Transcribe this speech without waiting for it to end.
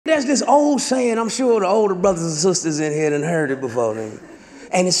There's this old saying, I'm sure the older brothers and sisters in here done heard it before, nigga.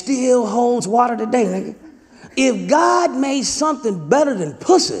 And it still holds water today, nigga. If God made something better than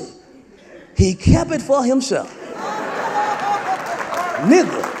pussy, he kept it for himself.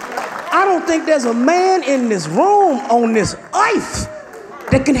 Nigga, I don't think there's a man in this room on this earth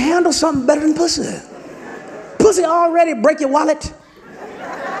that can handle something better than pussy. Pussy already break your wallet.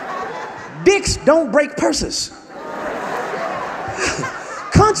 Dicks don't break purses.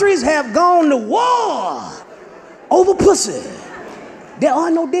 Countries have gone to war over pussy. There are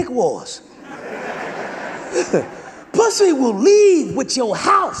no dick wars. Pussy will leave with your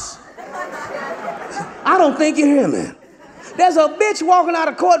house. I don't think you hear me. There's a bitch walking out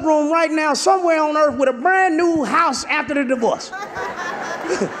of courtroom right now somewhere on earth with a brand new house after the divorce.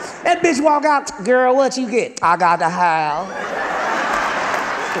 That bitch walk out, girl, what you get? I got the house.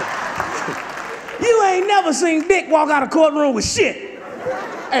 You ain't never seen Dick walk out of courtroom with shit.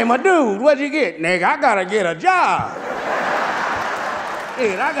 Hey, my dude, what'd you get? Nigga, I gotta get a job.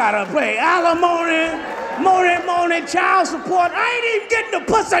 Dude, I gotta pay alimony, money, child support. I ain't even getting the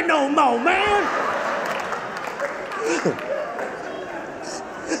pussy no more, man.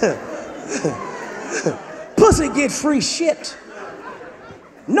 Pussy get free shit.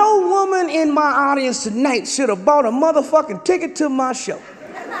 No woman in my audience tonight should have bought a motherfucking ticket to my show.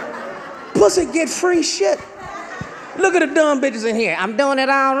 Pussy get free shit. Look at the dumb bitches in here. I'm doing it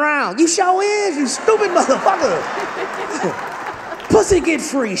all wrong. You sure is, you stupid motherfucker. Pussy get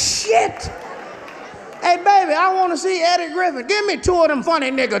free shit. Hey, baby, I want to see Eddie Griffin. Give me 2 of them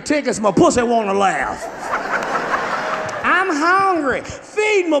funny nigga tickets. My pussy want to laugh. I'm hungry.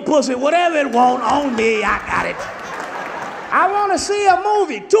 Feed my pussy whatever it want on me. I got it. I want to see a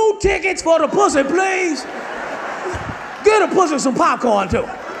movie. 2 tickets for the pussy, please. Get a pussy some popcorn, too.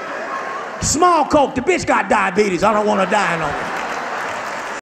 Small Coke. The bitch got diabetes. I don't want to die no more.